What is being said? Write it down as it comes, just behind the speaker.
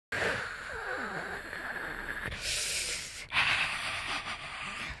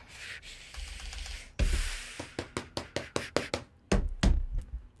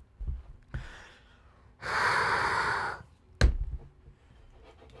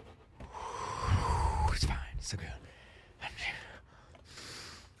so good.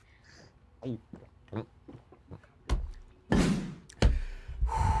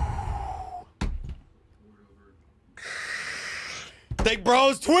 Think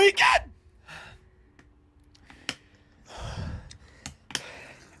bro's tweaking.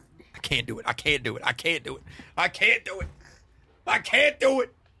 I can't do it. I can't do it. I can't do it. I can't do it. I can't do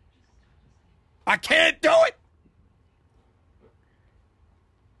it. I can't do it.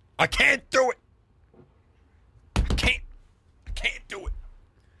 I can't do it. I can't. I can't do it.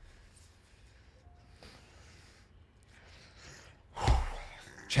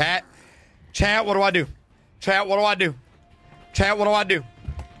 Chat. Chat, what do I do? Chat, what do I do? Chat, what do I do?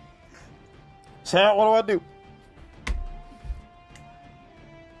 Chat, what do I do?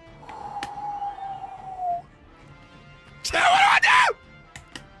 Chat, what do I do?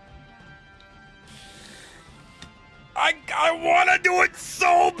 I want to do it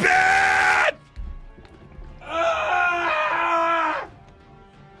so bad! Ah!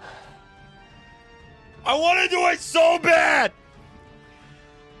 I want to do it so bad!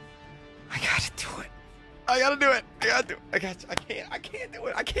 I gotta do it. I gotta do it. I gotta do it. I got you. I can't. I can't do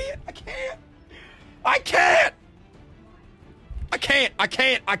it. I can't. I can't. I can't. I can't. I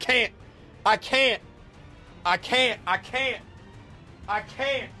can't. I can't. I can't. I can't. I can't. I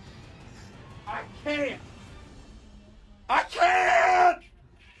can't. I can't. I can't.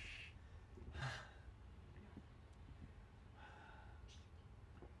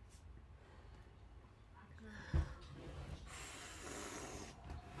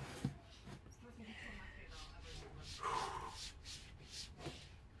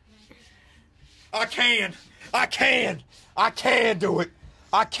 I can. I can. I can do it.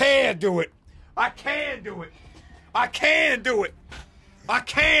 I can do it. I can do it. I can do it. I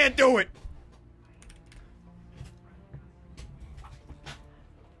can do it.